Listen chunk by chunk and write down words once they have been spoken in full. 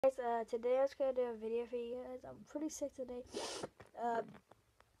Guys, today I was gonna do a video for you guys. I'm pretty sick today.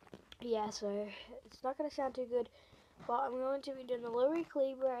 Yeah, so it's not gonna sound too good, but I'm going to be doing the Lui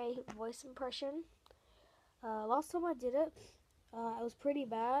Calibre voice impression. Last time I did it, it was pretty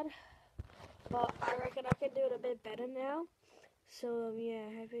bad, but I reckon I can do it a bit better now. So yeah,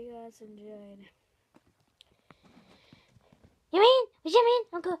 I hope you guys enjoyed. What you mean,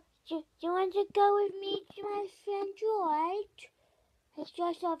 Uncle? Do you want to go with me to my friend George? It's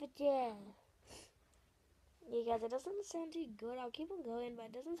just over there. Yeah, guys, it doesn't sound too good. I'll keep on going, but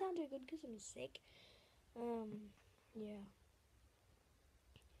it doesn't sound too good because I'm sick. Yeah.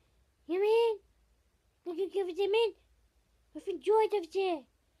 You mean? Look at you mean? My friend George over there.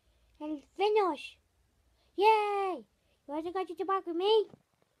 And finish. Yay! You want to go to the park with me?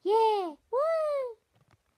 Yeah! Woo!